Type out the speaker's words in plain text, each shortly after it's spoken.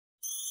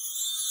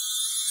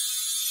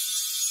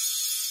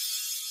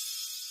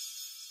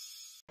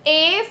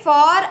A for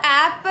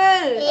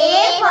apple.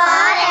 A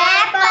for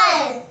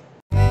apple.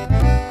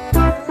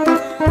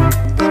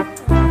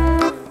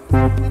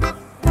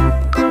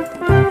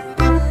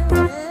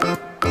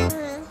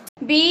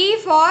 B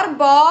for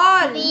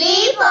ball.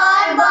 B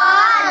for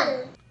ball.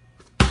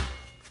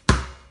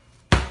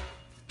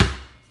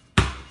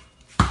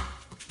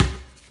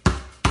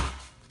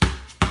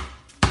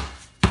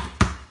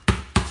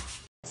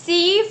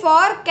 C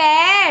for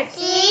cat.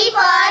 C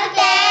for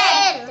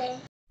cat.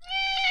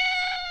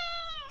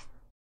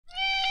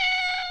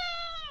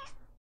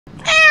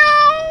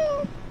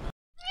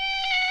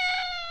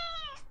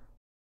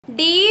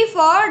 D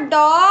for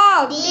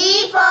dog.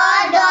 D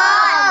for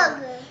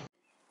dog.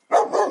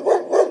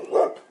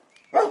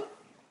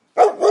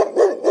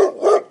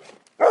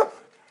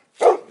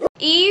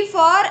 E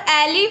for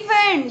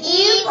elephant.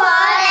 E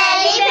for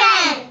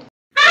elephant.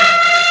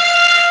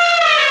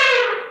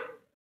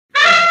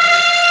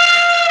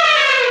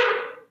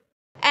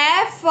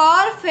 F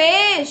for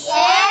fish.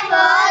 F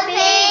for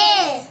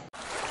fish.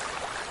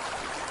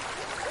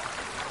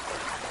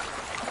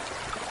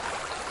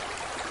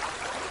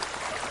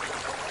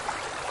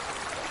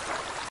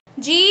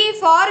 G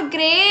for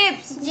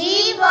grapes.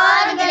 G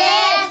for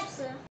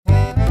grapes.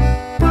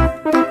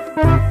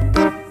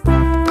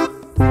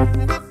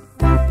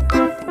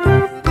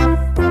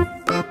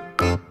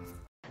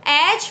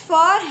 H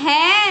for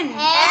hen.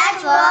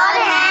 H for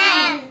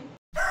hen.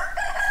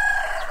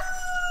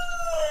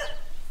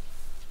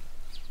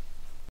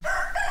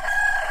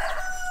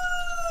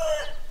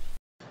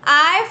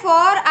 I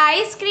for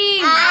ice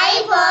cream.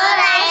 I for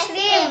ice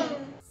cream.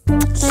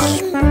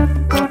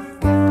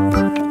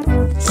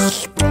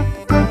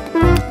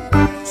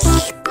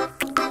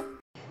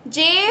 J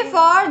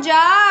for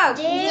jug.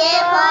 J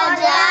for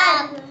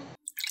jug.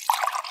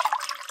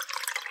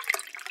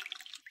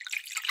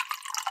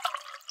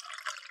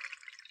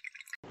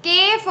 K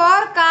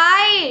for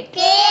kite. K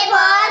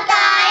for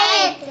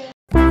kite.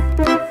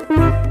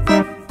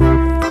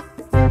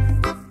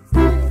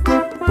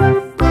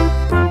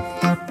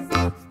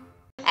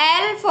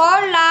 L for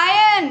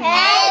lion.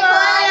 L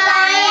for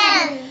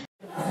lion.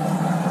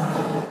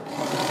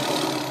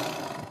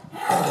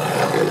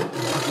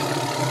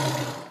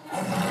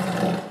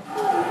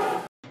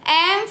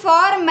 M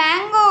for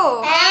mango.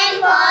 M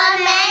for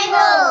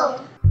mango.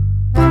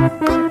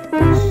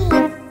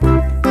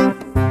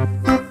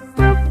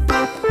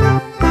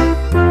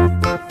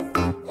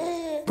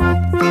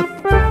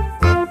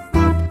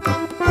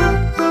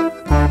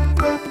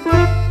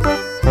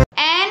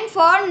 N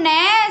for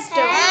nest.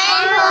 N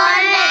for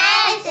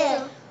nest.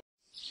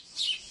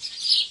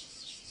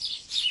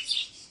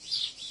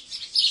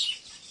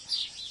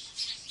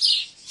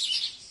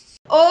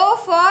 O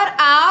for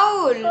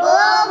owl. O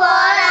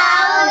for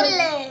owl.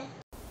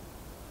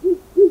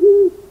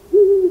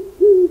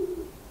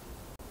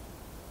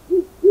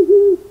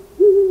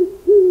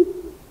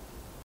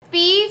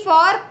 P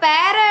for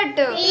parrot.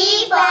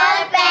 P for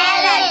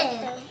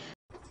parrot.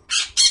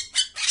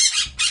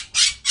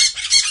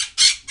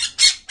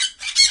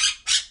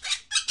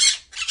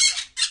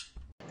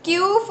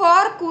 Q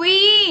for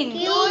queen.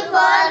 Q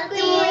for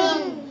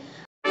queen.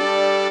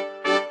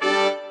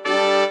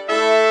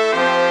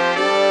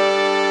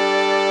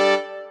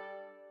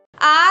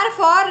 R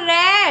for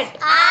rat.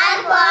 R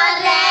for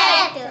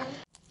rat.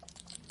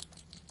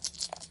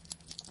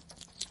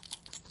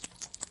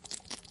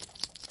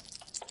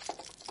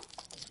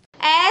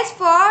 S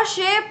for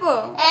ship.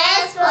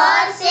 S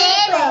for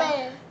ship.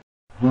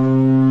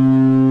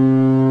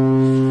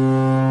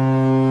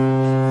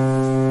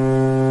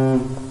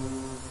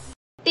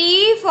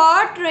 T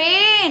for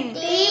train.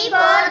 T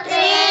for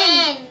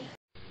train.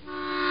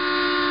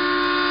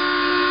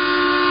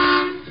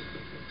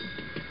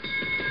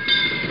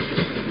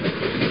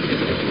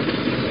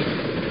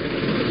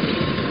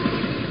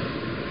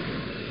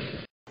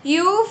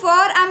 U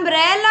for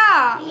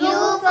umbrella.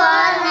 U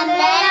for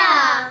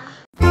umbrella.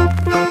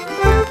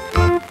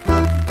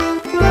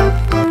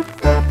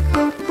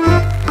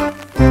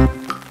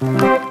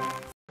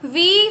 V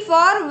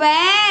for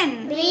van.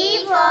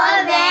 V for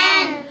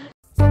van.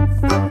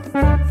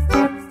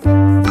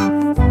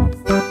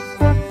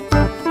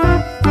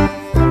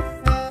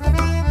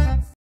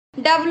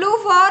 W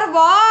for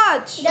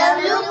watch.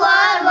 W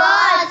for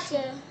watch.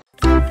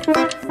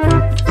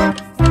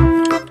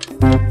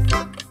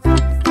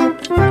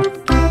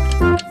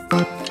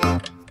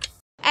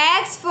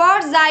 X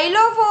for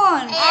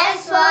xylophone.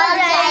 X for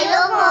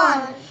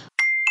xylophone.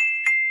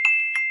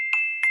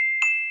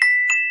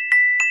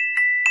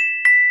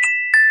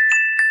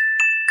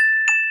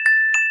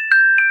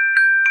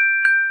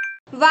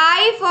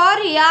 Y for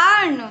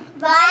yarn.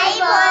 Y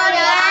for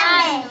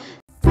yarn.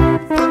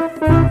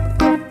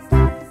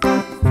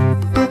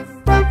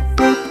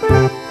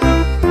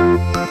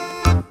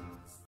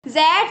 Z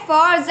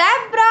for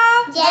zebra.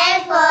 Z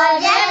for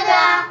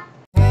zebra.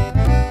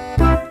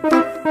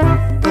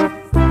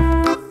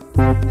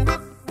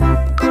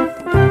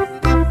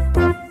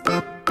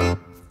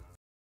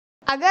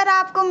 अगर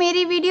आपको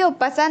मेरी video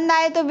पसंद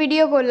आए तो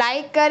video को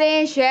like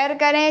करें, share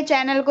करें,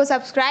 channel को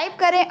सब्सक्राइब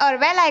करें और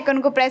बेल आइकन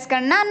को प्रेस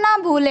करना ना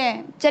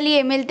भूलें।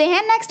 चलिए मिलते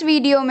हैं नेक्स्ट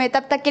वीडियो में,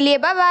 तब तक के लिए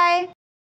बाय बाय।